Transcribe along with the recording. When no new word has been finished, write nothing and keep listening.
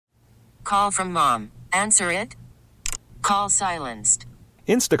call from mom. Answer it. Call silenced.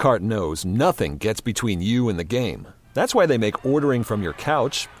 Instacart knows nothing gets between you and the game. That's why they make ordering from your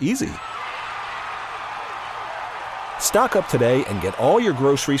couch easy. Stock up today and get all your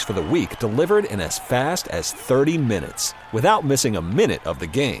groceries for the week delivered in as fast as 30 minutes without missing a minute of the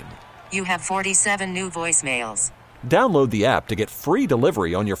game. You have 47 new voicemails. Download the app to get free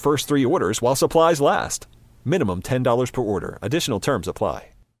delivery on your first 3 orders while supplies last. Minimum $10 per order. Additional terms apply.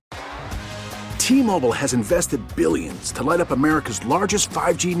 T-Mobile has invested billions to light up America's largest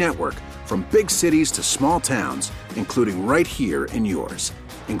 5G network, from big cities to small towns, including right here in yours.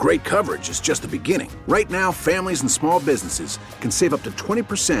 And great coverage is just the beginning. Right now, families and small businesses can save up to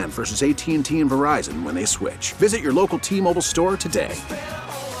 20% versus AT&T and Verizon when they switch. Visit your local T-Mobile store today.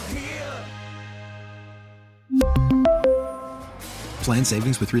 Plan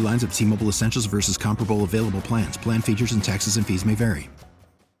savings with 3 lines of T-Mobile Essentials versus comparable available plans. Plan features and taxes and fees may vary.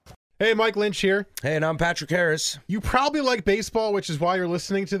 Hey, Mike Lynch here. Hey, and I'm Patrick Harris. You probably like baseball, which is why you're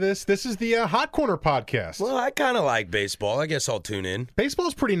listening to this. This is the Hot Corner podcast. Well, I kind of like baseball. I guess I'll tune in.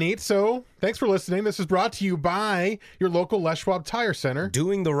 Baseball's pretty neat, so thanks for listening. This is brought to you by your local Les Schwab Tire Center.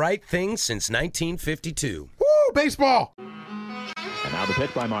 Doing the right thing since 1952. Woo, baseball! And now the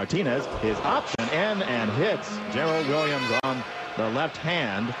pitch by Martinez. His option in and hits Gerald Williams on the left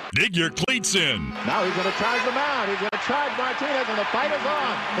hand. Dig your cleats in. Now he's going to charge the mound. He's going to charge Martinez, and the fight is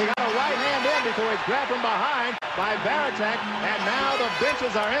on. He got a right hand in before he's grabbed from behind by Baratek, and now the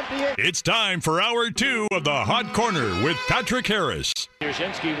benches are empty. It's time for Hour 2 of the Hot Corner with Patrick Harris.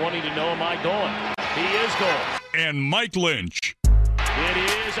 Yastrzemski wanting to know, am I going? He is going. And Mike Lynch. It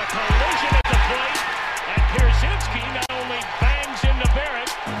is a collision at the plate, and Yastrzemski not only bangs into Barrett,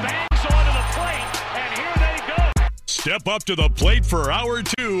 bangs onto the plate, and here they go. Step up to the plate for Hour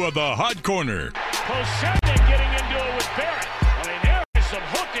 2 of the Hot Corner. Posebnik getting into it with Barrett. I mean, there is some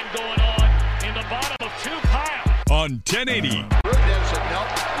hooking going on in the bottom of 2 piles. On 1080.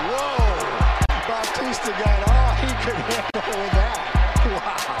 Whoa! Bautista got all he could handle with that.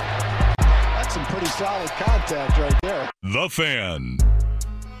 Wow. That's some pretty solid contact right there. The Fan.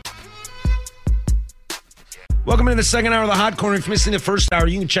 Welcome into the second hour of the Hot Corner. If you missed the first hour,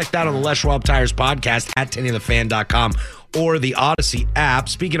 you can check that on the Les Schwab Tires podcast at 1080thefan.com or the Odyssey app.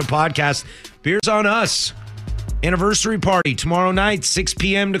 Speaking of podcasts, beers on us. Anniversary party tomorrow night, 6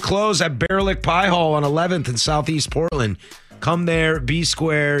 p.m. to close at Barelick Pie Hall on 11th in Southeast Portland. Come there, be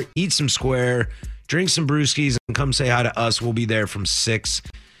square, eat some square, drink some brewskis, and come say hi to us. We'll be there from 6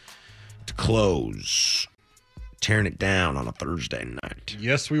 to close. Tearing it down on a Thursday night.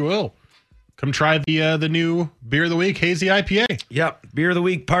 Yes, we will. Come try the new Beer of the Week Hazy IPA. Yep, Beer of the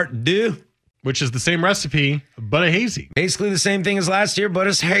Week Part 2. Which is the same recipe, but a hazy. Basically the same thing as last year, but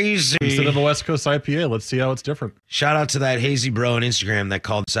it's hazy. Instead of a West Coast IPA, let's see how it's different. Shout out to that hazy bro on Instagram that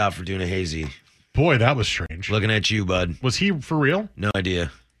called us out for doing a hazy. Boy, that was strange. Looking at you, bud. Was he for real? No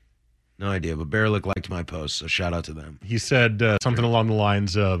idea. No idea, but Barelick liked my post, so shout out to them. He said something along the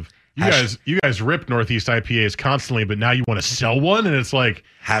lines of, You guys rip Northeast IPAs constantly, but now you want to sell one? And it's like...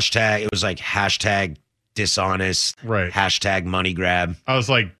 It was like hashtag dishonest, right? Hashtag money grab. I was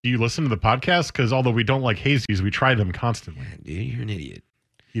like, do you listen to the podcast? Because although we don't like hazies, we try them constantly. Man, dude, you're an idiot.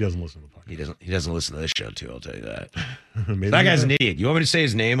 He doesn't listen to the podcast. He doesn't listen to this show, too, I'll tell you that. That guy's an idiot. You want me to say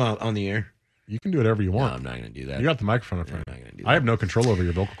his name on the air? You can do whatever you want. No, I'm not going to do that. You got the microphone in front of you. I have no control over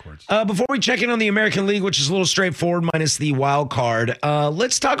your vocal cords. Before we check in on the American League, which is a little straightforward minus the wild card,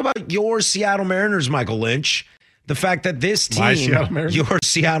 let's talk about your Seattle Mariners, Michael Lynch. The fact that this team, your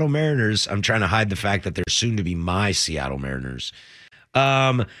Seattle Mariners, I'm trying to hide the fact that they're soon to be my Seattle Mariners.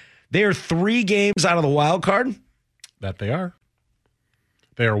 They are 3 games out of the wild card. That they are.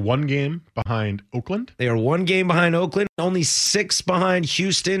 They are 1 game behind Oakland. They are 1 game behind Oakland, only 6 behind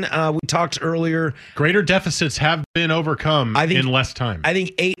Houston. We talked earlier. Greater deficits have been overcome in less time. I think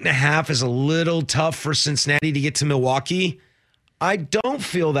 8.5 is a little tough for Cincinnati to get to Milwaukee. I don't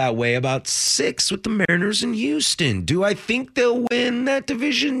feel that way about 6 with the Mariners in Houston. Do I think they'll win that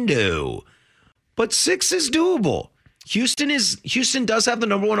division? No. But 6 is doable. Houston does have the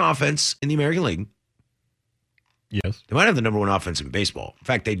number 1 offense in the American League. Yes. They might have the number 1 offense in baseball. In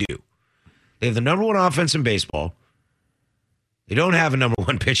fact, they do. They have the number 1 offense in baseball. They don't have a number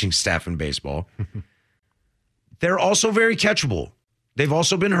 1 pitching staff in baseball. They're also very catchable. They've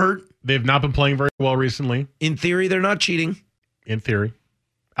also been hurt. They've not been playing very well recently. In theory, they're not cheating. In theory.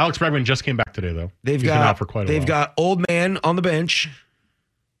 Alex Bregman just came back today, though. He's been out for quite a while. They've got old man on the bench.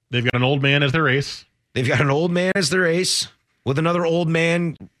 They've got an old man as their ace. They've got an old man as their ace with another old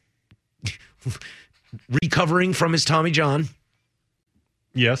man recovering from his Tommy John.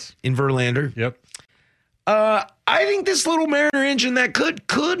 Yes. In Verlander. Yep. I I think this little Mariner engine that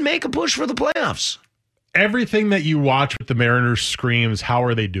could make a push for the playoffs. Everything that you watch with the Mariners screams, how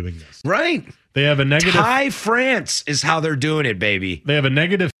are they doing this? Right. They have a negative. Ty France is how they're doing it, baby. They have a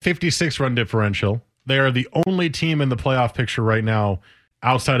negative 56 run differential. They are the only team in the playoff picture right now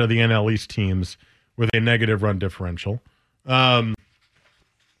outside of the NL East teams with a negative run differential. I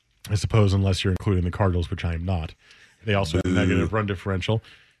suppose unless you're including the Cardinals, which I am not. They also have a negative run differential.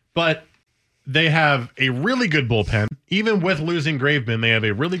 But they have a really good bullpen. Even with losing Graveman, they have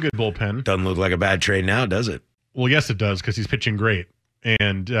a really good bullpen. Doesn't look like a bad trade now, does it? Well, yes, it does, because he's pitching great.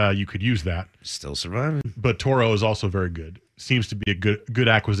 And you could use that. Still surviving. But Toro is also very good. Seems to be a good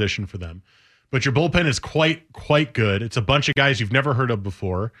acquisition for them. But your bullpen is quite good. It's a bunch of guys you've never heard of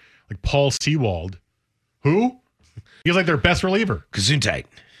before, like Paul Sewald. Who? He's like their best reliever. Gesundheit.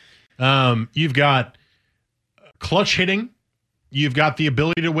 You've got clutch hitting. You've got the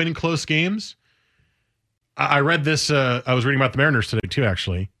ability to win close games. I read this. I was reading about the Mariners today too,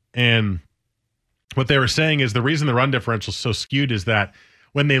 actually. And what they were saying is the reason the run differential is so skewed is that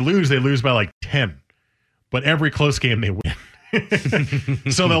when they lose by like 10. But every close game they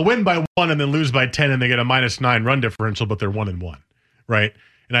win. So they'll win by 1 and then lose by 10 and they get a -9 run differential, but they're 1-1, right?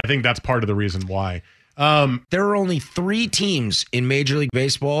 And I think that's part of the reason why. There are only 3 teams in Major League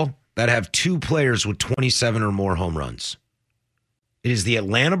Baseball that have 2 players with 27 or more home runs. It is the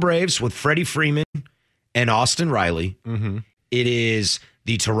Atlanta Braves with Freddie Freeman and Austin Riley. Mm-hmm. It is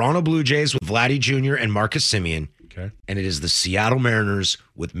the Toronto Blue Jays with Vladdy Jr. and Marcus Semien. Okay. And it is the Seattle Mariners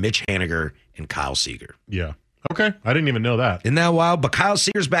with Mitch Haniger and Kyle Seager. Yeah. Okay. I didn't even know that. Isn't that wild? But Kyle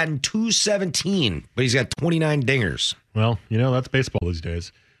Seager's batting .217, but he's got 29 dingers. Well, that's baseball these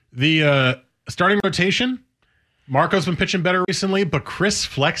days. The starting rotation, Marco's been pitching better recently, but Chris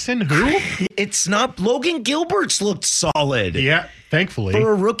Flexen, who? It's not. Logan Gilbert's looked solid. Yeah, thankfully.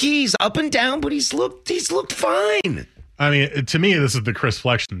 For a rookie, he's up and down, but he's looked fine. I mean, to me, this is the Chris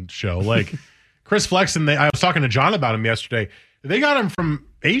Flexen show. Like, Chris Flexen, I was talking to John about him yesterday. They got him from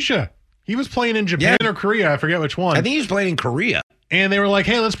Asia. He was playing in Japan or Korea. I forget which one. I think he was playing in Korea. And they were like,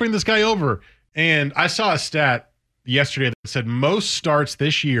 hey, let's bring this guy over. And I saw a stat yesterday that said most starts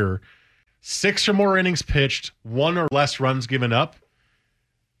this year, 6 or more innings pitched, 1 or less runs given up.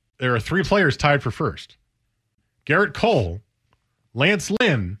 There are 3 players tied for first. Garrett Cole, Lance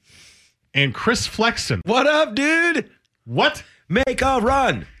Lynn, and Chris Flexen. What up, dude? What? Make a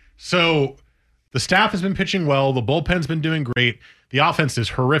run. So the staff has been pitching well. The bullpen's been doing great. The offense is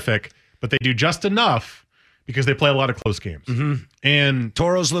horrific, but they do just enough because they play a lot of close games. Mm-hmm. And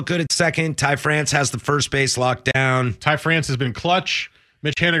Toros look good at second. Ty France has the first base locked down. Ty France has been clutch.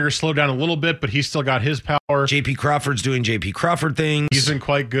 Mitch Haniger slowed down a little bit, but he's still got his power. J.P. Crawford's doing J.P. Crawford things. He's been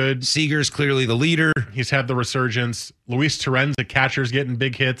quite good. Seager's clearly the leader. He's had the resurgence. Luis Torrens, the catcher's getting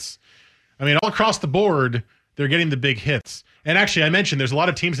big hits. I mean, all across the board, they're getting the big hits. And actually, I mentioned there's a lot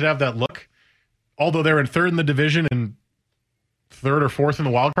of teams that have that look. Although they're in 3rd in the division and 3rd or 4th in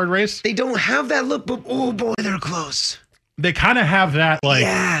the wild card race. They don't have that look, but oh boy, they're close. They kind of have that, like,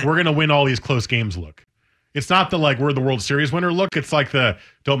 we're going to win all these close games look. It's not the, like, we're the World Series winner look. It's like the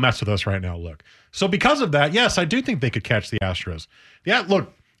don't mess with us right now look. So because of that, yes, I do think they could catch the Astros. Yeah,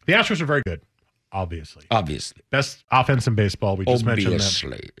 look, the Astros are very good, obviously. Best offense in baseball. We just mentioned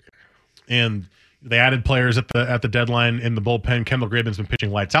that. And they added players at the deadline in the bullpen. Kendall Graveman's been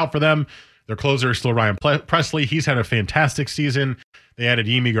pitching lights out for them. Their closer is still Ryan Presley. He's had a fantastic season. They added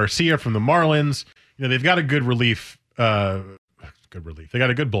Yimi Garcia from the Marlins. They've got a good relief. They got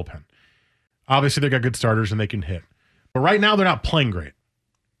a good bullpen. Obviously, they got good starters and they can hit. But right now, they're not playing great.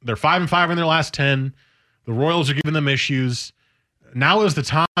 They're 5-5 in their last 10. The Royals are giving them issues. Now is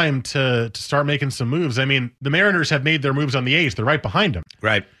the time to start making some moves. I mean, the Mariners have made their moves on the A's. They're right behind them.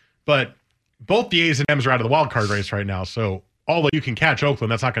 Right. But both the A's and M's are out of the wild card race right now. So although you can catch Oakland,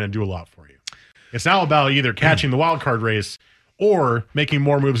 that's not going to do a lot for you. It's now about either catching the wild card race or making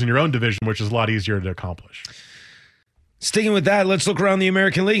more moves in your own division, which is a lot easier to accomplish. Sticking with that, let's look around the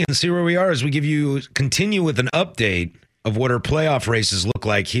American League and see where we are as we continue with an update of what our playoff races look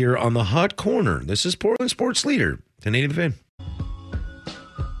like here on the Hot Corner. This is Portland Sports Leader, 1080 The Fan.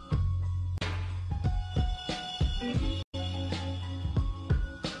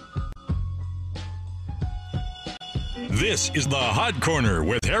 This is the Hot Corner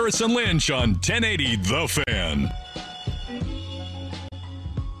with Harrison Lynch on 1080 The Fan.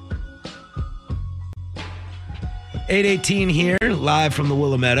 .818 here, live from the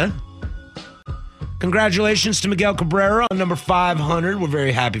Willamette. Congratulations to Miguel Cabrera on number 500. We're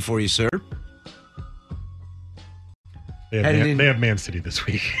very happy for you, sir. They have Man City this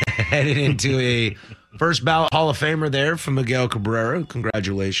week. Headed into a first ballot Hall of Famer there from Miguel Cabrera.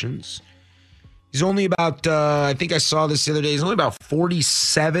 Congratulations. He's only about, I think I saw this the other day, he's only about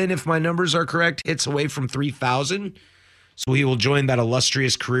 47, if my numbers are correct, hits away from 3,000. So he will join that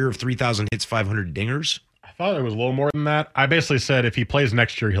illustrious career of 3,000 hits, 500 dingers. I thought it was a little more than that. I basically said if he plays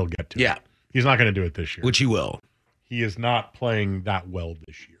next year, he'll get to it. Yeah. He's not going to do it this year. Which he will. He is not playing that well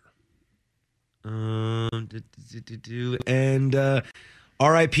this year. And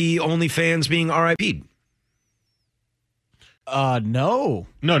RIP OnlyFans being RIP'd. No.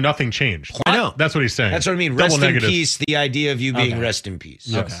 No, nothing changed. I know. That's what he's saying. That's what I mean. Double Rest negative. in peace, the idea of you being Okay. rest in peace.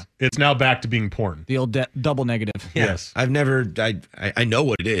 Yes. Okay. It's now back to being porn. The old double negative. Yeah. Yes. I've never, I know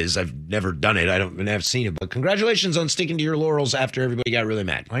what it is. I've never done it. I have seen it. But congratulations on sticking to your laurels after everybody got really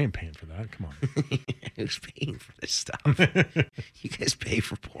mad. I ain't paying for that. Come on. Who's paying for this stuff? You guys pay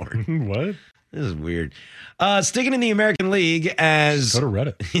for porn. What? This is weird. Sticking in the American League as Go to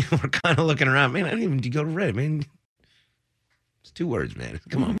Reddit. we're kind of looking around. Man, I don't even go to Reddit, man. It's 2 words, man.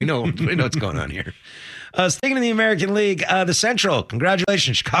 Come on. We know what's going on here. Sticking in the American League, the Central.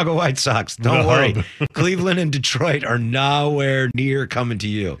 Congratulations, Chicago White Sox. Don't The worry. hub. Cleveland and Detroit are nowhere near coming to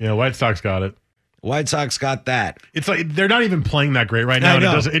you. Yeah, White Sox got it. White Sox got that. It's like they're not even playing that great right now. I And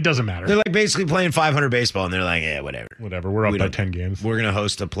know. it doesn't matter. They're like basically playing 500 baseball, and they're like, yeah, whatever. Whatever. We're up We by don't- 10 games. We're going to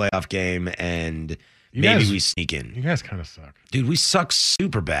host a playoff game, and You maybe guys- we sneak in. You guys kind of suck. Dude, we suck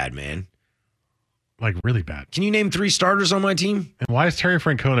super bad, man. Like really bad. Can you name 3 starters on my team? And why is Terry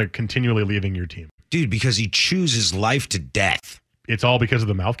Francona continually leaving your team? Dude, because he chooses life to death. It's all because of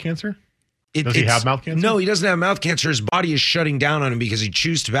the mouth cancer? Does he have mouth cancer? No, he doesn't have mouth cancer. His body is shutting down on him because he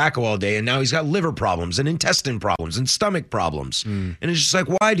chews tobacco all day, and now he's got liver problems and intestine problems and stomach problems. And it's just like,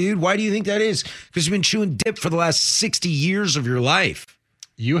 why, dude? Why do you think that is? Because you've been chewing dip for the last 60 years of your life.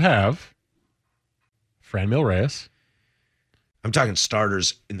 You have Franmil Reyes I'm talking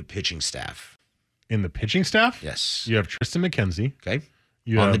starters in the pitching staff. in the pitching staff. Yes. You have Tristan McKenzie. Okay.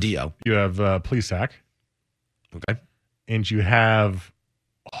 You On have, the DL. You have Plesac. Okay. And you have,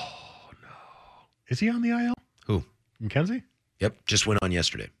 oh no. Is he on the IL? Who? McKenzie? Yep. Just went on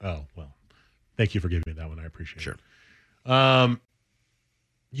yesterday. Oh, well. Thank you for giving me that one. I appreciate Sure. it.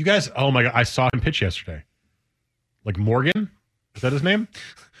 You guys, oh my God, I saw him pitch yesterday. Like Morgan? Is that his name?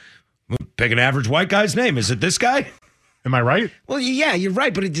 Pick an average white guy's name. Is it this guy? Am I right? Well, yeah, you're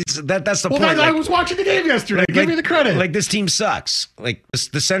right, but that's the Well, point. I was watching the game yesterday. Give me the credit. Like this team sucks. Like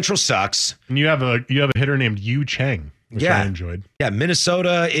the Central sucks. And you have a hitter named Yu Chang, which I enjoyed. Yeah,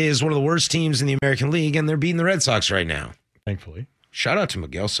 Minnesota is one of the worst teams in the American League, and they're beating the Red Sox right now. Thankfully. Shout out to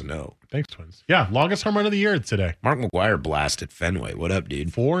Miguel Sano. Thanks, Twins. Yeah, longest home run of the year today. Mark McGwire blasted Fenway. What up,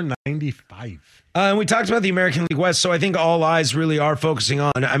 dude? 495. And we talked about the American League West, so I think all eyes really are focusing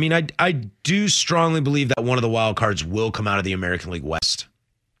on. I mean, I do strongly believe that one of the wild cards will come out of the American League West.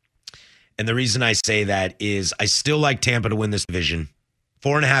 And the reason I say that is I still like Tampa to win this division.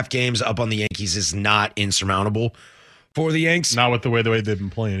 4.5 games up on the Yankees is not insurmountable for the Yanks. Not with the way they've been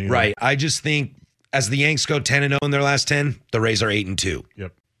playing either. Right. I just think as the Yanks go 10-0 in their last 10, the Rays are 8-2.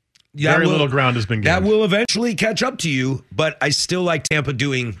 Yep. Very little ground has been gained. That will eventually catch up to you, but I still like Tampa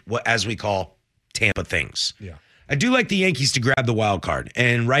doing what, as we call, Tampa things. Yeah. I do like the Yankees to grab the wild card,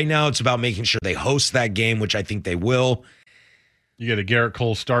 and right now it's about making sure they host that game, which I think they will. You get a Garrett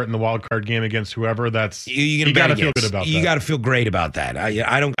Cole start in the wild card game against whoever. That's you got to feel good about that. You got to feel great about that.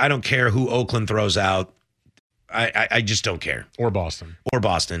 I don't care who Oakland throws out. I just don't care. Or Boston.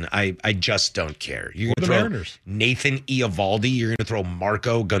 I just don't care. You're Or the going to throw Mariners. Nathan Eovaldi. You're going to throw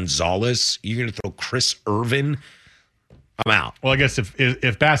Marco Gonzalez. You're going to throw Chris Irvin. I'm out. Well, I guess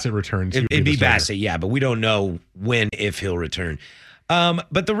if Bassett returns, It'd the be starter. Bassett, yeah, but we don't know when, if he'll return.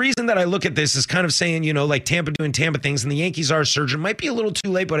 But the reason that I look at this is kind of saying, like Tampa doing Tampa things, and the Yankees are a surge. It might be a little too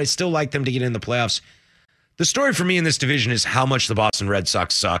late, but I still like them to get in the playoffs. The story for me in this division is how much the Boston Red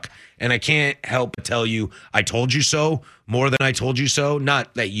Sox suck. And I can't help but tell you, I told you so more than I told you so.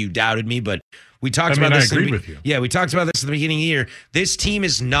 Not that you doubted me, but we talked about this. I agreed with you. Yeah, we talked about this at the beginning of the year. This team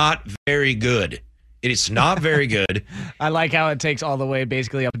is not very good. It is not very good. I like how it takes all the way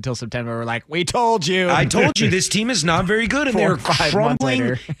basically up until September. We're like, we told you. I told you this team is not very good, and 4 they're or 5 months crumbling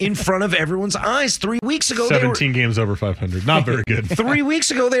later. in front of everyone's eyes. 3 weeks ago, 17 games over 500. Not very good. 3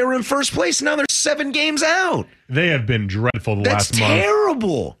 weeks ago, they were in first place. Now they're 7 games out. They have been dreadful the That's last month.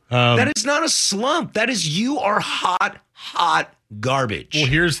 terrible. That is not a slump. That is you are hot garbage. Well,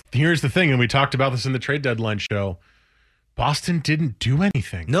 here's the thing, and we talked about this in the trade deadline show. Boston didn't do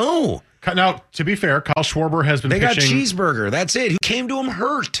anything. No. Now, to be fair, Kyle Schwarber has been They got pitching. Cheeseburger. That's it. Who came to him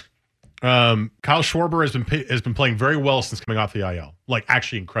hurt. Kyle Schwarber has been playing very well since coming off the IL. Like,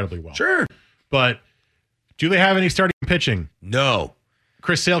 actually incredibly well. Sure. But do they have any starting pitching? No.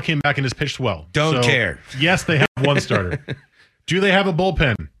 Chris Sale came back and has pitched well. Don't care. Yes, they have one starter. Do they have a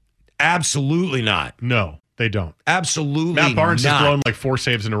bullpen? Absolutely not. No, they don't. Absolutely Matt Barnes not. has blown like 4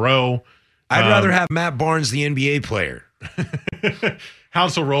 saves in a row. I'd rather have Matt Barnes, the NBA player.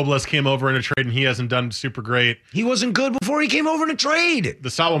 Hansel Robles came over in a trade, and he hasn't done super great. He wasn't good before he came over in a trade. The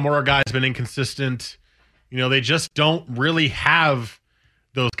Sawamura guy has been inconsistent. They just don't really have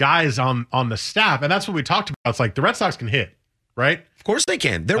those guys on the staff, and that's what we talked about. It's like the Red Sox can hit, right? Of course they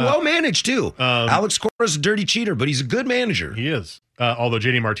can. They're well managed too. Alex Cora's a dirty cheater, but he's a good manager. He is. Although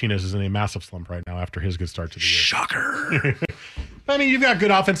JD Martinez is in a massive slump right now after his good start to the year. Shocker. I mean, you've got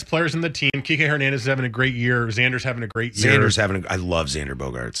good offensive players in the team. Kike Hernandez is having a great year. Xander's having a great year. I love Xander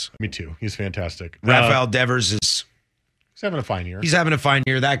Bogaerts. Me too. He's fantastic. Rafael Devers is... He's having a fine year. He's having a fine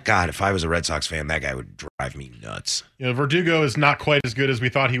year. That God, if I was a Red Sox fan, that guy would drive me nuts. Verdugo is not quite as good as we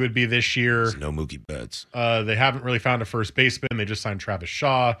thought he would be this year. There's no Mookie Betts. They haven't really found a first baseman. They just signed Travis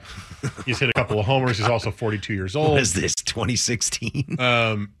Shaw. He's hit a couple of homers. He's also 42 years old. What is this, 2016?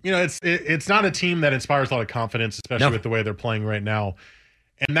 It's not a team that inspires a lot of confidence, especially with the way they're playing right now.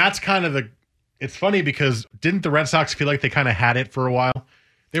 And that's kind of it's funny because didn't the Red Sox feel like they kind of had it for a while?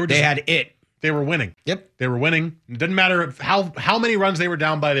 They had it. They were winning. Yep. They were winning. It didn't matter how many runs they were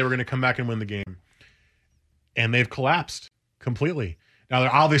down by, they were going to come back and win the game. And they've collapsed completely. Now,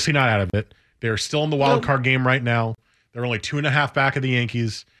 they're obviously not out of it. They're still in the wild card game right now. They're only 2.5 back of the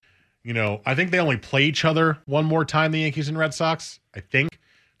Yankees. I think they only play each other one more time, the Yankees and Red Sox, I think.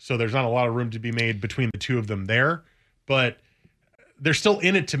 So there's not a lot of room to be made between the two of them there. But they're still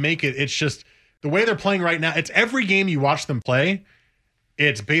in it to make it. It's just the way they're playing right now. It's every game you watch them play.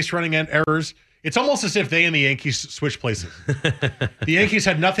 It's base running and errors. It's almost as if they and the Yankees switched places. The Yankees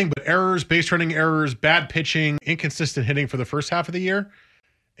had nothing but errors, base running errors, bad pitching, inconsistent hitting for the first half of the year.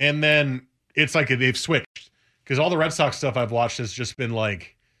 And then it's like they've switched. Because all the Red Sox stuff I've watched has just been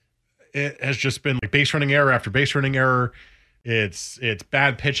like base running error after base running error. It's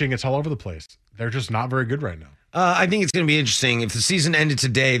bad pitching. It's all over the place. They're just not very good right now. I think it's going to be interesting. If the season ended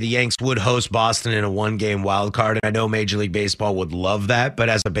today, the Yanks would host Boston in a 1-game wild card. And I know Major League Baseball would love that. But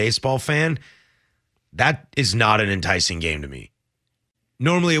as a baseball fan, that is not an enticing game to me.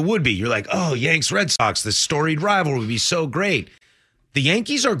 Normally it would be. You're like, oh, Yanks, Red Sox, this storied rivalry would be so great. The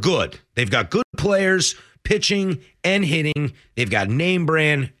Yankees are good. They've got good players, pitching and hitting. They've got name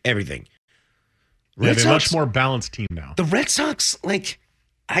brand, everything. They're a much more balanced team now. The Red Sox,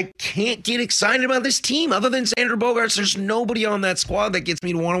 I can't get excited about this team other than Xander Bogaerts. There's nobody on that squad that gets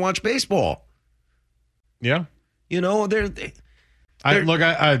me to want to watch baseball. Yeah. I'd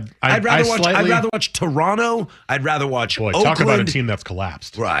rather watch Toronto. I'd rather watch Oakland. Talk about a team that's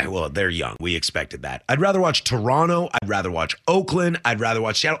collapsed. Right. Well, they're young. We expected that. I'd rather watch Toronto. I'd rather watch Oakland. I'd rather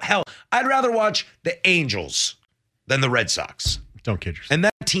watch Seattle. Hell, I'd rather watch the Angels than the Red Sox. Don't kid yourself. And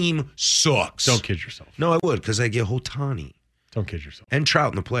that team sucks. Don't kid yourself. No, I would, because I get Ohtani. Don't kid yourself. And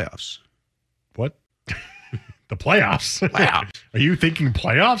Trout in the playoffs. What? The playoffs? Are you thinking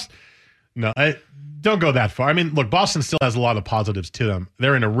playoffs? No, don't go that far. I mean, look, Boston still has a lot of positives to them.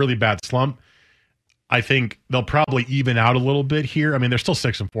 They're in a really bad slump. I think they'll probably even out a little bit here. I mean, they're still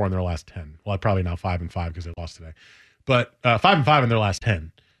 6-4 in their last 10. Well, probably now 5-5 because they lost today. But 5-5 in their last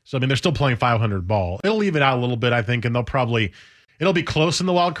 10. So, I mean, they're still playing 500 ball. It'll even out a little bit, I think, and it'll be close in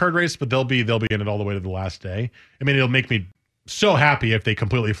the wild card race, but they'll be in it all the way to the last day. I mean, it'll make me so happy if they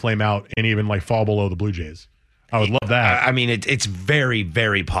completely flame out and even fall below the Blue Jays. I would love that. I mean, it's very,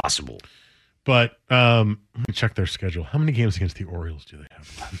 very possible. But let me check their schedule. How many games against the Orioles do they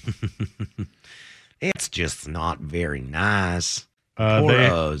have? It's just not very nice.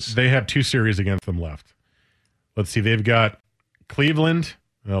 They have 2 series against them left. Let's see. They've got Cleveland.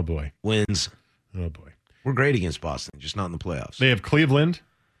 Oh, boy. Wins. Oh, boy. We're great against Boston, just not in the playoffs. They have Cleveland,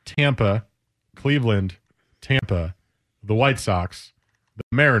 Tampa, the White Sox, the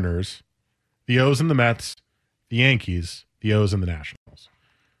Mariners, the O's and the Mets, the Yankees, the O's and the Nationals.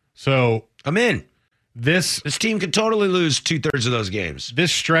 So I'm in. This team could totally lose 2/3 of those games.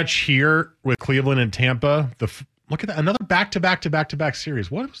 This stretch here with Cleveland and Tampa, look at that, another back-to-back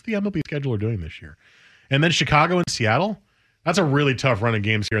series. What was the MLB scheduler doing this year? And then Chicago and Seattle. That's a really tough run of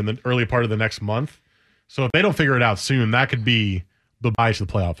games here in the early part of the next month. So if they don't figure it out soon, that could be bye-bye to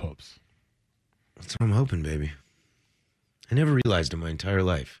the playoff hopes. That's what I'm hoping, baby. I never realized in my entire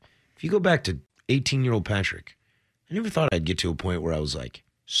life. If you go back to 18-year-old Patrick, I never thought I'd get to a point where I was like,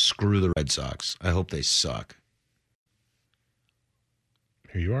 screw the Red Sox. I hope they suck.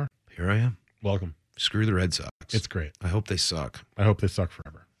 Here you are. Here I am. Welcome. Screw the Red Sox. It's great. I hope they suck. I hope they suck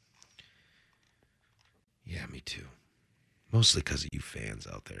forever. Yeah, me too. Mostly because of you fans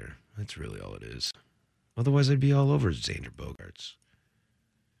out there. That's really all it is. Otherwise, I'd be all over Xander Bogaerts.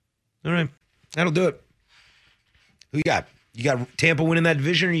 All right. That'll do it. Who you got? You got Tampa winning that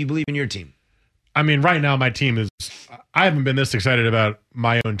division, or you believe in your team? I mean, right now my team is – I haven't been this excited about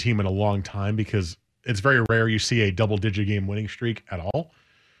my own team in a long time because it's very rare you see a double-digit game winning streak at all.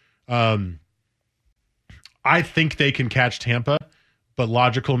 I think they can catch Tampa, but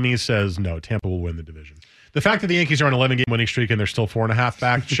logical me says no, Tampa will win the division. The fact that the Yankees are on an 11-game winning streak and they're still 4.5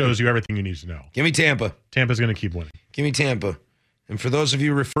 back shows you everything you need to know. Give me Tampa. Tampa's going to keep winning. Give me Tampa. And for those of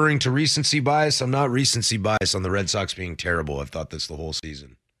you referring to recency bias, I'm not recency bias on the Red Sox being terrible. I've thought this the whole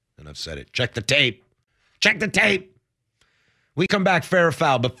season, and I've said it. Check the tape. Check the tape. We come back fair or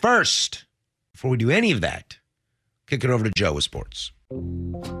foul. But first, before we do any of that, kick it over to Joe with sports.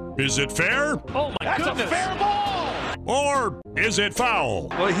 Is it fair? Oh, my goodness. That's a fair ball. Or is it foul?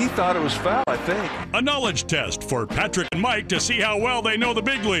 Well, he thought it was foul, I think. A knowledge test for Patrick and Mike to see how well they know the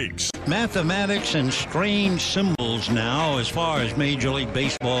big leagues. Mathematics and strange symbols now as far as Major League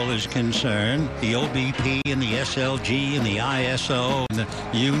Baseball is concerned. The OBP and the SLG and the ISO and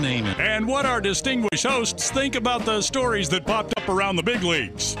you name it. And what our distinguished hosts think about the stories that popped up around the big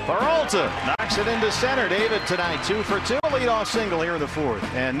leagues. Peralta knocks it into center. David tonight 2 for 2. Leadoff single here in the fourth.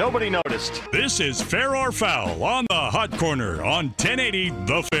 And nobody noticed. This is Fair or Foul on the Hot Corner on 1080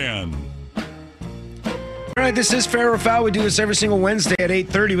 The Fan. All right, this is Fair or Foul. We do this every single Wednesday at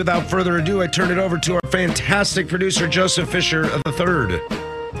 8:30. Without further ado, I turn it over to our fantastic producer, Joseph Fisher III.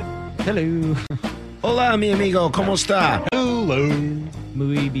 Hello. Hola, mi amigo. ¿Cómo está? Hello.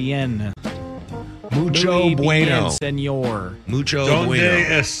 Muy bien. Mucho Muy bueno. bien, señor. Mucho Donde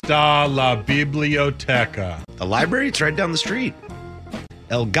bueno. está la biblioteca? The library? It's right down the street.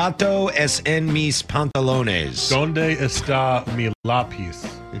 El gato es en mis pantalones. Donde está mi lápiz?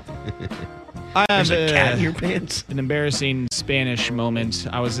 I have There's a cat in your pants? an embarrassing Spanish moment.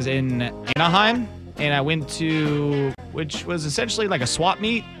 I was in Anaheim, and I went to, which was essentially like a swap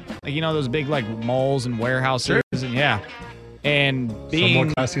meet. Like, you know, those big, like, malls and warehouses. Sure. And yeah. And being...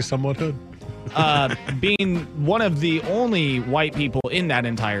 Somewhat classy, somewhat hood. Being one of the only white people in that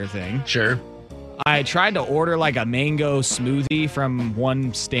entire thing. Sure. I tried to order like a mango smoothie from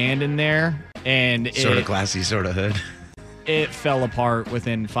one stand in there, and Sort of classy, sort of hood. it fell apart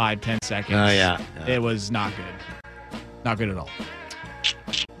within 5-10 seconds. Oh, yeah. It was not good. Not good at all.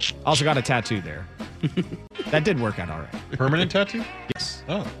 Also got a tattoo there. That did work out all right. Permanent tattoo? Yes.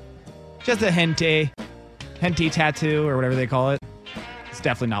 Oh. Just a hentai tattoo or whatever they call it. It's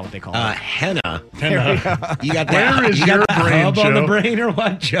definitely not what they call it. Henna. Henna. You got Where that? is You your got that brain, hub on the Joe? brain or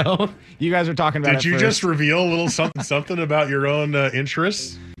what, Joe? You guys were talking about Did it you first. just reveal a little something about your own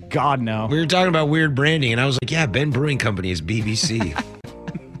interests? God, no. We were talking about weird branding, and I was like, yeah, Ben Brewing Company is BBC.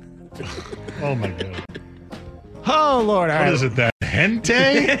 Oh, my God. Oh, Lord. What is it, that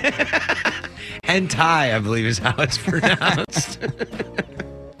hentai? Hentai, I believe is how it's pronounced.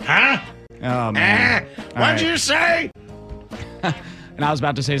 Huh? Oh, man. What'd you say? And I was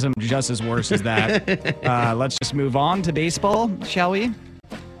about to say something just as worse as that. Let's just move on to baseball, shall we?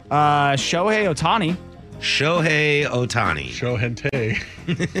 Shohei Ohtani. Shohei Ohtani. Show hentai.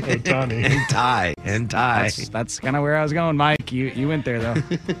 Ohtani. Hentai. That's kind of where I was going, Mike. You went there,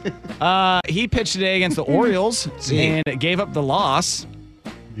 though. He pitched today against the Orioles and gave up the loss.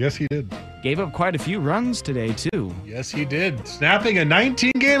 Yes, he did. Gave up quite a few runs today, too. Yes, he did. Snapping a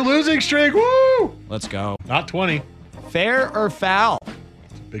 19-game losing streak. Woo! Let's go. Not 20. Fair or foul?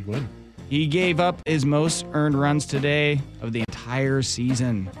 It's a big win. He gave up his most earned runs today of the entire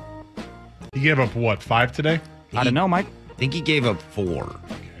season. He gave up, what, 5 today? I don't know, Mike. I think he gave up 4.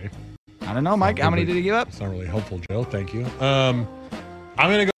 Okay. I don't know, Mike. How many did he give up? It's not really helpful, Joe. Thank you. I'm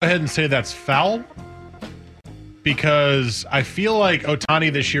going to go ahead and say that's foul because I feel like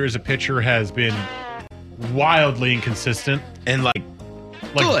Ohtani this year as a pitcher has been wildly inconsistent. And, like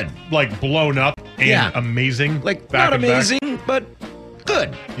good. Like, blown up and amazing. Like, back not and back. amazing, but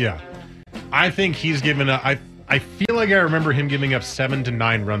good. Yeah. I think he's given up. I feel like I remember him giving up 7 to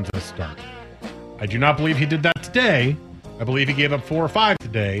 9 runs at the start. I do not believe he did that today. I believe he gave up 4 or 5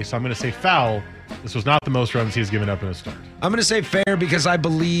 today, so I'm going to say foul. This was not the most runs he's given up in a start. I'm going to say fair because I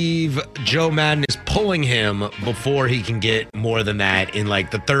believe Joe Madden is pulling him before he can get more than that. In like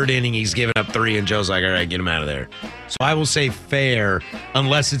the third inning, he's given up 3, and Joe's like, all right, get him out of there. So I will say fair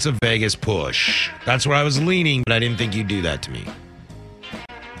unless it's a Vegas push. That's where I was leaning, but I didn't think you'd do that to me.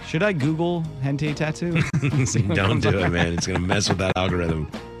 Should I Google hentai tattoo? Don't do it, man. It's going to mess with that algorithm.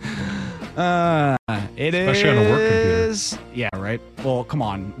 It Especially on a work computer. Yeah, right. Well, come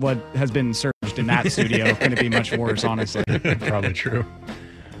on. What has been searched in that studio couldn't be much worse, honestly. Probably true.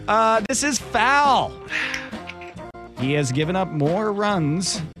 This is foul. He has given up more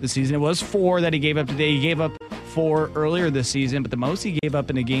runs this season. It was 4 that he gave up today. He gave up 4 earlier this season, but the most he gave up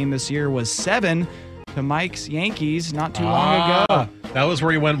in a game this year was 7. to Mike's Yankees not too long ago. That was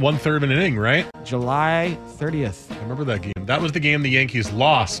where he went 1/3 of an inning, right? July 30th. I remember that game. That was the game the Yankees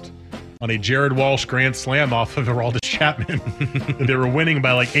lost on a Jared Walsh grand slam off of Aroldis Chapman. They were winning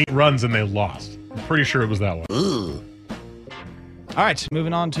by like 8 runs and they lost. I'm pretty sure it was that one. Ooh. All right,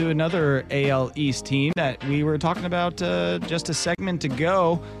 moving on to another AL East team that we were talking about just a segment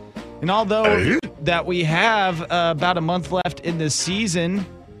ago. And although that we have about a month left in the season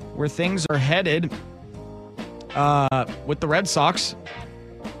where things are headed with the Red Sox,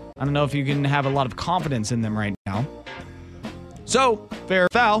 I don't know if you can have a lot of confidence in them right now. So, fair or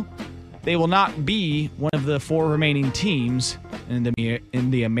foul, they will not be one of the 4 remaining teams in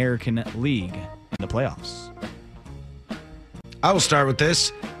the American League in the playoffs. I will start with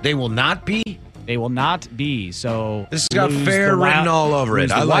this. They will not be. They will not be. So this has got fair written all over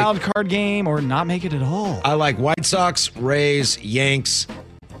it. I like wild card game or not make it at all. I like White Sox, Rays, Yanks,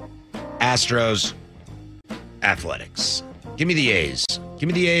 Astros, Athletics. Give me the A's. Give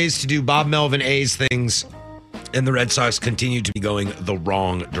me the A's to do Bob Melvin A's things, and the Red Sox continue to be going the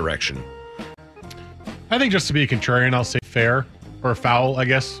wrong direction. I think just to be contrarian, I'll say fair or foul, I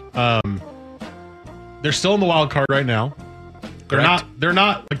guess. They're still in the wild card right now. They're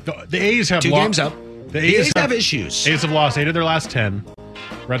not like the A's have 2 games up. The A's have issues. A's have lost 8 of their last 10.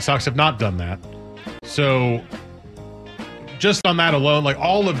 Red Sox have not done that. So just on that alone, like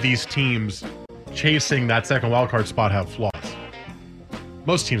all of these teams chasing that second wild card spot have flaws.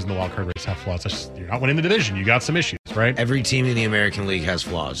 Most teams in the wild card race have flaws. You're not winning the division. You got some issues, right? Every team in the American League has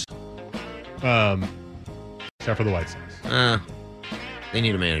flaws. Except for the White Sox. They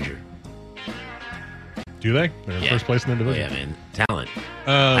need a manager. Do they? They're in first place in the division. Oh, yeah, man. Talent.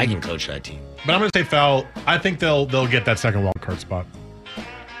 I can coach that team. But I'm going to say foul. I think they'll get that second wild card spot.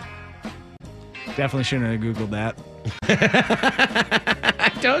 Definitely shouldn't have Googled that. I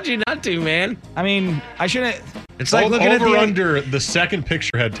told you not to, man. I mean, I shouldn't. It's like looking at the under the second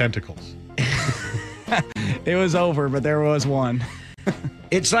picture had tentacles. It was over, but there was one.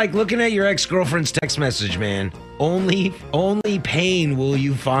 It's like looking at your ex-girlfriend's text message, man. Only pain will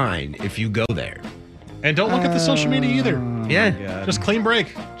you find if you go there. And don't look at the social media either. Yeah. Just clean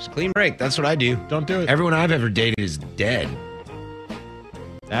break. Just clean break. That's what I do. Don't do it. Everyone I've ever dated is dead.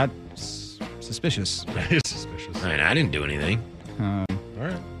 That's suspicious. That is suspicious. All right, I didn't do anything. All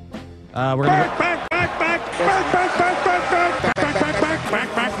right. We're going to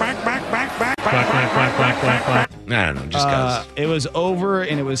I don't know, just because. It was over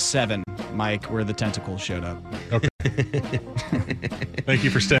and it was 7, Mike, where the tentacles showed up. Okay. Thank you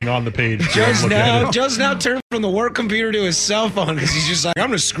for staying on the page. Joe's now turned from the work computer to his cell phone because he's just like, I'm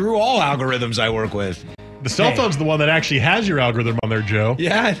going to screw all algorithms I work with. The cell phone's the one that actually has your algorithm on there, Joe.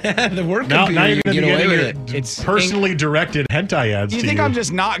 Yeah, the work computer. Now you're going to be getting your It's personally directed hentai ads. Do you think I'm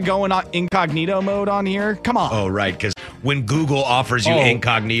just not going on incognito mode on here? Come on. Oh, right, because when Google offers you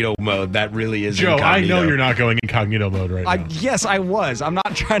incognito mode, that really is Joe, incognito. I know you're not going incognito mode right now. Yes, I was. I'm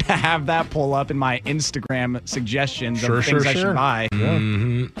not trying to have that pull up in my Instagram suggestions of things I should buy. Yeah.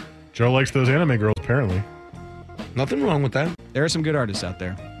 Mm-hmm. Joe likes those anime girls, apparently. Nothing wrong with that. There are some good artists out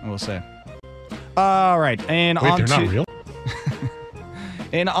there, I will say. All right, and Wait, on they're to not real?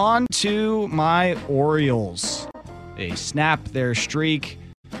 and on to my Orioles. They snap their streak,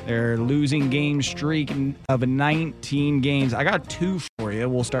 their losing game streak of 19 games. I got 2 for you.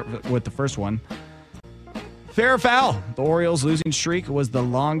 We'll start with the first one. Fair or foul? The Orioles' losing streak was the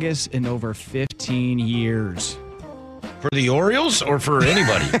longest in over 15 years. For the Orioles or for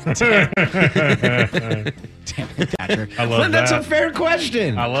anybody? Damn it, Patrick. I love that. That's a fair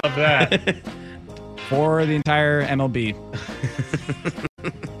question. I love that. For the entire MLB.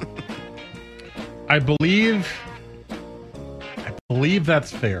 I believe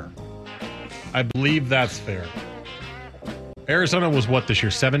that's fair. I believe that's fair. Arizona was what this year,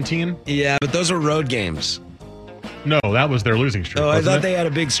 17? Yeah, but those are road games. No, that was their losing streak. Oh, I thought it? they had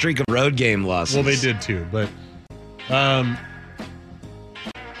a big streak of road game losses. Well, they did too, but I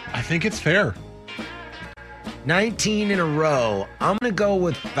think it's fair. 19 in a row. I'm going to go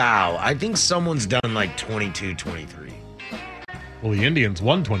with foul. I think someone's done like 22, 23. Well, the Indians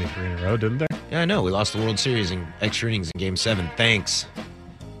won 23 in a row, didn't they? Yeah, I know. We lost the World Series in extra innings in Game 7. Thanks.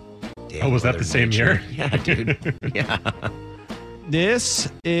 Damn, was that the same year? Yeah, dude. Yeah.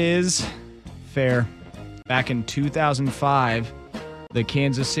 This is fair. Back in 2005, the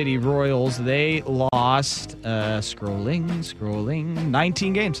Kansas City Royals, they lost, scrolling,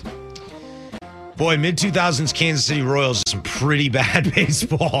 19 games. Boy, mid-2000s Kansas City Royals is some pretty bad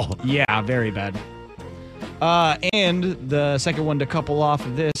baseball. Yeah, very bad. And the second one to couple off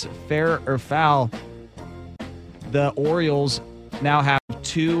of this, fair or foul, the Orioles now have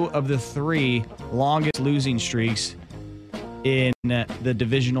 2 of the 3 longest losing streaks in the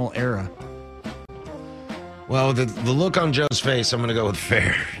divisional era. Well, the look on Joe's face, I'm going to go with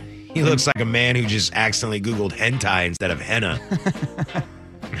fair. He looks like a man who just accidentally Googled hentai instead of henna.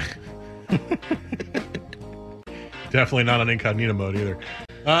 Definitely not on incognito mode either.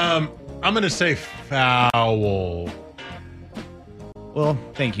 I'm going to say foul. Well,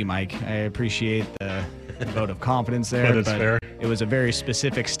 thank you, Mike. I appreciate the vote of confidence there. But it's fair. It was a very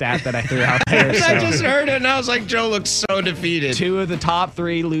specific stat that I threw out there. I just heard it, and I was like, Joe looks so defeated. 2 of the top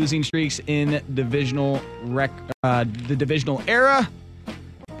 3 losing streaks in divisional the divisional era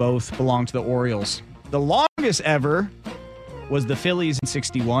both belong to the Orioles. The longest ever was the Phillies in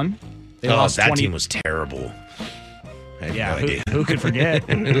 61. They lost that team was terrible. I had no idea. Who could forget?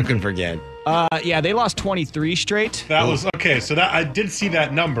 Who can forget? They lost 23 straight. That was okay. So that I did see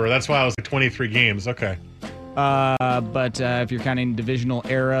that number. That's why I was like 23 games. Okay. But if you're counting divisional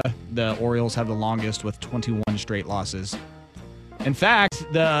era, the Orioles have the longest with 21 straight losses. In fact,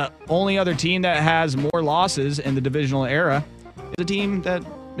 the only other team that has more losses in the divisional era is a team that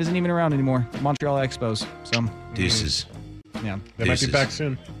isn't even around anymore, Montreal Expos. So Deuces. Yeah, they might be back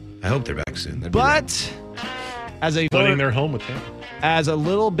soon. I hope they're back soon. But as a floating their home with them, as a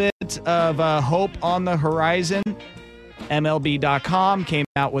little bit of hope on the horizon, MLB.com came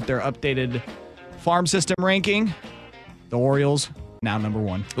out with their updated farm system ranking. The Orioles now number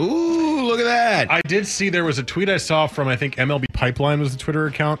 1. Ooh, look at that! I did see there was a tweet I saw from I think MLB Pipeline was the Twitter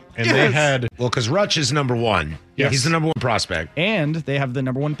account, and they had because Rutsch is number 1. Yes. He's the number 1 prospect, and they have the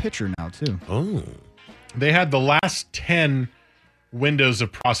number 1 pitcher now too. Oh, they had the last 10 windows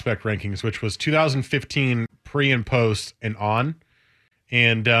of prospect rankings, which was 2015 pre and post and on,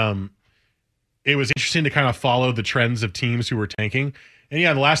 and it was interesting to kind of follow the trends of teams who were tanking. And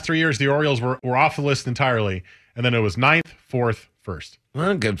yeah, the last 3 years the Orioles were off the list entirely, and then it was 9th, 4th, 1st.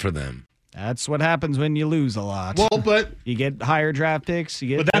 Well, good for them. That's what happens when you lose a lot. Well, but you get higher draft picks. You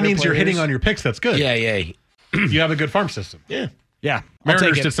get. But that means you're hitting on your picks. That's good. Yeah. You have a good farm system. Yeah.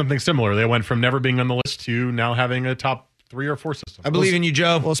 Mariners did something similar. They went from never being on the list to now having a top 3 or 4 system. I believe in you,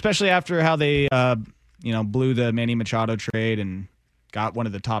 Joe. Well, especially after how they, blew the Manny Machado trade and got one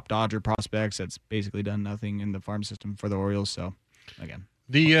of the top Dodger prospects that's basically done nothing in the farm system for the Orioles. So, again,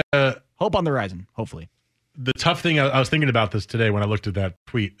 the hope on the horizon, hopefully. The tough thing, I was thinking about this today when I looked at that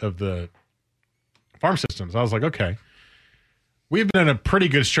tweet of the farm systems. I was like, okay, we've been in a pretty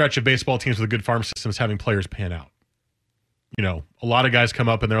good stretch of baseball teams with good farm systems having players pan out. You know, a lot of guys come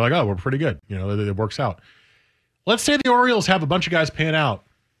up and they're like, oh, we're pretty good. You know, it works out. Let's say the Orioles have a bunch of guys pan out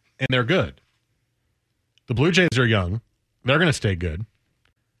and they're good. The Blue Jays are young. They're going to stay good.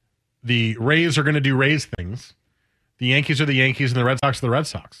 The Rays are going to do Rays things. The Yankees are the Yankees and the Red Sox are the Red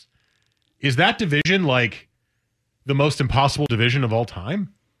Sox. Is that division like the most impossible division of all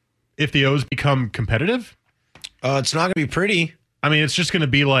time? If the O's become competitive? It's not going to be pretty. I mean, it's just going to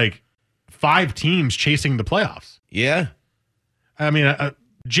be like 5 teams chasing the playoffs. Yeah. I mean,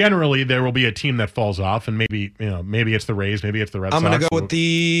 generally there will be a team that falls off, and maybe it's the Rays, maybe it's the Red Sox. I'm going to go with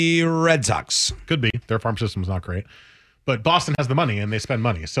the Red Sox. Could be. Their farm system is not great. But Boston has the money, and they spend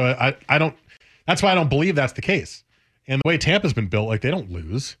money. So I don't – that's why I don't believe that's the case. And the way Tampa's been built, like, they don't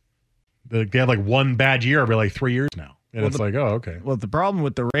lose. They have like one bad year every like 3 years now. And it's like, oh, okay. Well, the problem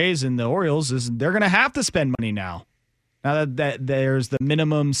with the Rays and the Orioles is they're going to have to spend money now. Now that there's the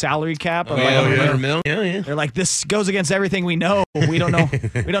minimum salary cap of $100 million. Yeah. They're like, this goes against everything we know. We don't know.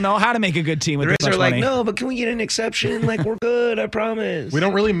 We don't know how to make a good team with the this much money. money. No, but can we get an exception? Like, we're good. I promise. We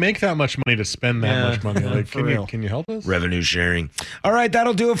don't really make that much money to spend that much money. Like, can you help us? Revenue sharing. All right,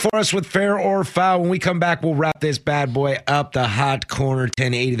 that'll do it for us with Fair or Foul. When we come back, we'll wrap this bad boy up. The Hot Corner,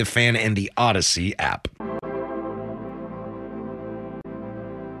 1080 The Fan, and the Odyssey app.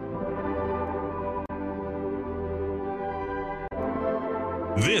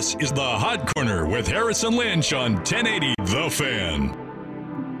 This is the Hot Corner with Harrison Lynch on 1080 The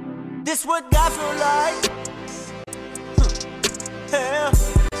Fan. This what God feel like. Yeah.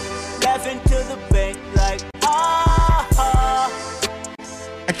 Laughing to the bank like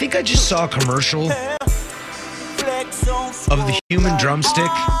I think I just saw a commercial of the human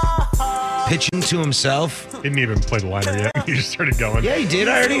drumstick pitching to himself. Didn't even play the liner yet. You just started going. Yeah, he did.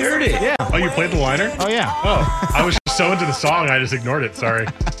 I already heard it. Yeah. Oh, you played the liner? Oh, yeah. Oh, I was just so into the song, I just ignored it. Sorry.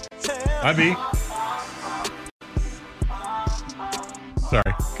 Hi, B. Sorry.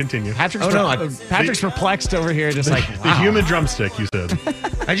 Continue. Patrick's perplexed over here, just like, wow. The human drumstick, you said.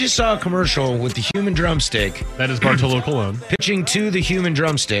 I just saw a commercial with the human drumstick. That is Bartolo Colon. Pitching to the human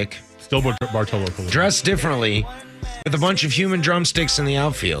drumstick. Still Bartolo Colon. Dressed differently with a bunch of human drumsticks in the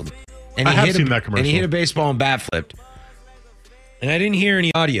outfield. And I have seen that commercial. And he hit a baseball and bat flipped. And I didn't hear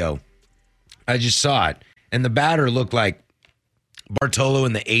any audio. I just saw it. And the batter looked like Bartolo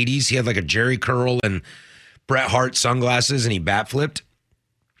in the 80s. He had like a Jerry curl and Bret Hart sunglasses, and he bat flipped.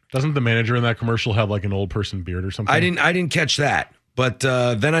 Doesn't the manager in that commercial have like an old person beard or something? I didn't catch that. But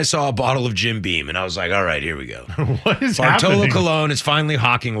then I saw a bottle of Jim Beam, and I was like, all right, here we go. What is Bartolo happening? Colon is finally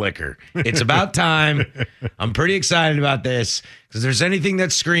hawking liquor. It's about time. I'm pretty excited about this because there's anything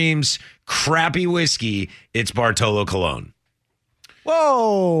that screams crappy whiskey, it's Bartolo Colon.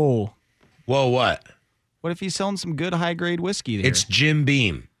 Whoa. Whoa, what? What if he's selling some good high-grade whiskey there? It's Jim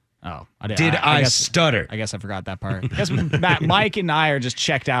Beam. Oh, Did I guess, stutter? I guess I forgot that part. I guess Mike and I are just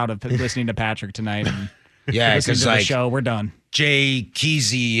checked out of listening to Patrick tonight. And Yeah, listening because to the like show, we're done. Jay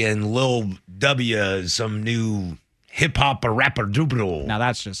Keezy and Lil W, some new hip-hop rapper doodle. Now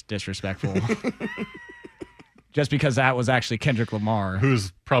that's just disrespectful. Just because that was actually Kendrick Lamar.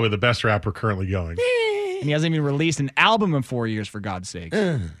 Who's probably the best rapper currently going. And he hasn't even released an album in 4 years, for God's sake.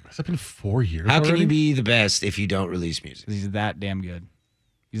 Has it been 4 years How already? can you be the best if you don't release music? He's that damn good.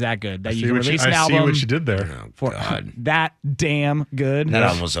 He's that good. That I you see can what release an I album see what you did there. Oh, for God. that damn good. That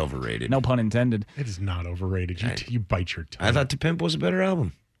album was overrated. No pun intended. It is not overrated. You bite your tongue. I thought To Pimp was a better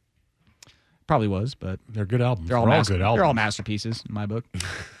album. Probably was, but They're good albums. they're all good albums. They're all masterpieces in my book.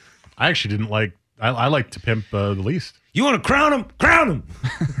 I actually didn't like. I liked To Pimp the least. You want to crown him? Crown him!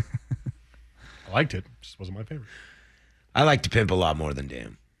 I liked it. Just wasn't my favorite. I like To Pimp a lot more than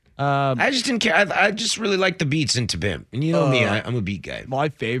Damn. I just didn't care. I just really like the beats in To Pimp. And you know me, I'm a beat guy. My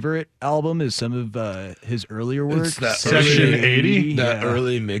favorite album is some of his earlier work. It's that Section 80? That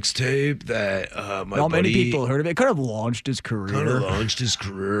early mixtape that my Not many buddy people heard of it. It could have launched his career. kind of launched his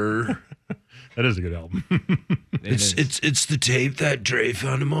career. That is a good album. It's the tape that Dre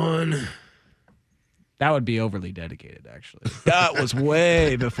found him on. That would be overly dedicated, actually. That was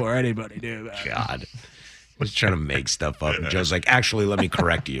way before anybody knew about it. God. I was trying to make stuff up. And Joe's like, actually, let me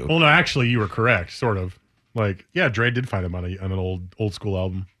correct you. Well, no, actually, you were correct, sort of. Like, yeah, Dre did find him on an old school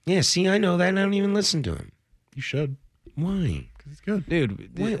album. Yeah, see, I know that, and I don't even listen to him. You should. Why? Because it's good.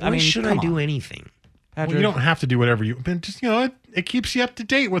 Dude, Why should I do anything? Well, you don't have to do whatever you. But just it keeps you up to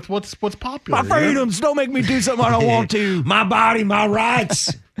date with what's popular. My freedoms don't make me do something I don't want to. My body, my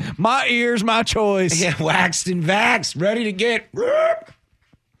rights. My ears, my choice. Yeah, waxed and vaxxed, ready to get.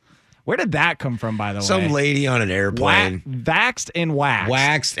 Where did that come from, by the way? Some lady on an airplane. Vaxxed and waxed.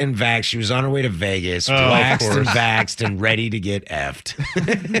 Waxed and vaxxed. She was on her way to Vegas. Oh, waxed of and course. vaxxed and ready to get effed.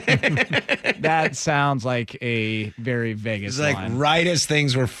 That sounds like a very Vegas It's like line. right as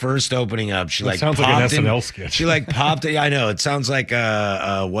things were first opening up. She That like sounds like an popped in. SNL sketch. She like popped it. I know. It sounds like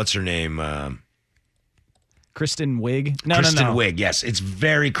what's her name? Kristen Wiig? Kristen no. Wiig. Yes, it's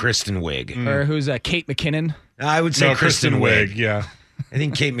very Kristen Wiig. Or who's Kate McKinnon? I would say No, Kristen Wiig. yeah. I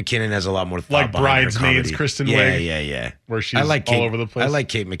think Kate McKinnon has a lot more thought Like behind her Bridesmaids, comedy. Kristen yeah, Wiig. Yeah. Where she's I like all Kate, over the place. I like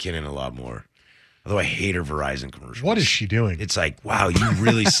Kate McKinnon a lot more. Although I hate her Verizon commercials. What is she doing? It's like, wow, you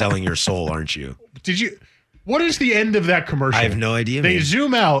really selling your soul, aren't you? What is the end of that commercial? I have no idea. They man.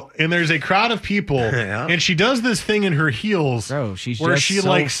 zoom out and there's a crowd of people, Yeah. and she does this thing in her heels, Bro, she's where just she so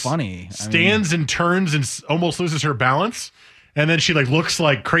like funny. stands and turns and almost loses her balance, and then she like looks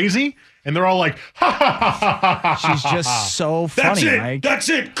like crazy, and they're all like, ha ha ha ha ha ha. She's just so funny, Mike. That's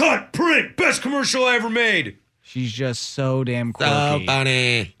it. Cut. Print. Best commercial I ever made. She's just so damn So quirky.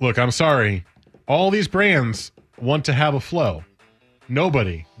 funny. Look, I'm sorry. All these brands want to have a flow.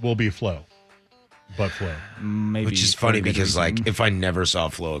 Nobody will be flow, but flow. Maybe Which is for a funny good because, reason. like, if I never saw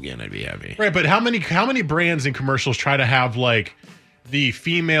Flo again, I'd be happy. Right, but how many brands in commercials try to have like the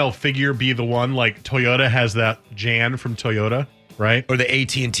female figure be the one? Like Toyota has that Jan from Toyota, right? Or the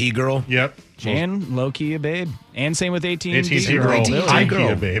AT&T girl. Yep. Jan, low key a babe. And same with AT&T. AT&T girl. High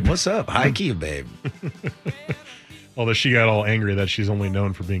Kia babe. What's up? High Kia babe. Although she got all angry that she's only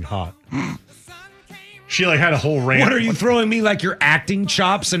known for being hot. She like had a whole rant. What are you throwing me like your acting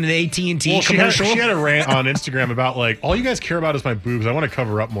chops in an AT&T commercial? She had a rant on Instagram about like, all you guys care about is my boobs. I want to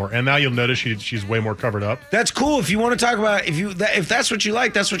cover up more. And now you'll notice she's way more covered up. That's cool. If you want to talk about if that's what you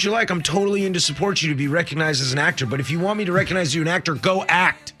like, that's what you like. I'm totally in to support you to be recognized as an actor. But if you want me to recognize you an actor, go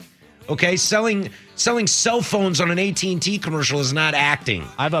act. Okay, selling cell phones on an AT&T commercial is not acting.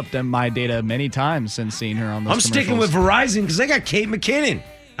 I've upped my data many times since seeing her on those I'm sticking with Verizon because they got Kate McKinnon.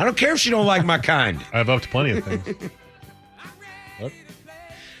 I don't care if she don't like my kind. I've upped plenty of things.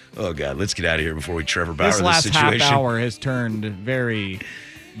 Oh God, let's get out of here before we Trevor Bauer This last situation. half hour has turned very,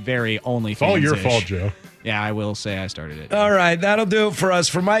 very OnlyFans. It's all your fault, Joe. Yeah, I will say I started it. All right, that'll do it for us.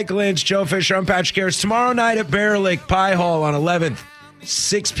 For Mike Lynch, Joe Fisher, I'm Patrick Harris. Tomorrow night at Bear Lake Pie Hall on 11th,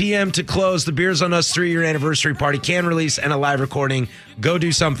 6 p.m. to close. The Beers on Us 3-year anniversary party can release and a live recording. Go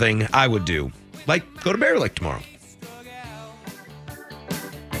do something I would do. Like go to Bear Lake tomorrow.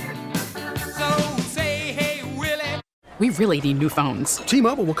 We really need new phones.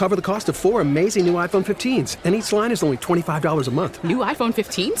 T-Mobile will cover the cost of 4 amazing new iPhone 15s, and each line is only $25 a month. New iPhone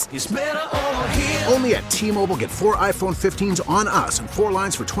 15s? It's better over here. Only at T-Mobile, get 4 iPhone 15s on us and 4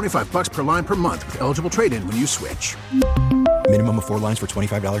 lines for $25 per line per month with eligible trade-in when you switch. Minimum of 4 lines for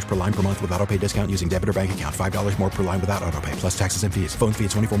 $25 per line per month with autopay discount using debit or bank account. $5 more per line without autopay, plus taxes and fees. Phone fee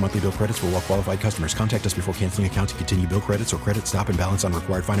at 24 monthly bill credits for well-qualified customers. Contact us before canceling account to continue bill credits or credit stop and balance on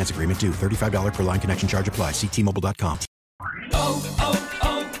required finance agreement due. $35 per line connection charge applies. See T-Mobile.com.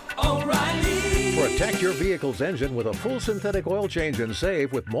 Protect your vehicle's engine with a full synthetic oil change and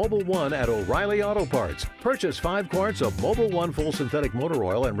save with Mobile One at O'Reilly Auto Parts. Purchase 5 quarts of Mobile One full synthetic motor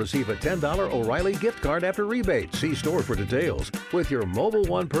oil and receive a $10 O'Reilly gift card after rebate. See store for details. With your Mobile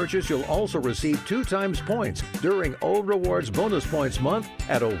One purchase, you'll also receive 2 times points during O Rewards Bonus Points Month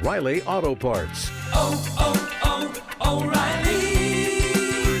at O'Reilly Auto Parts. O'Reilly.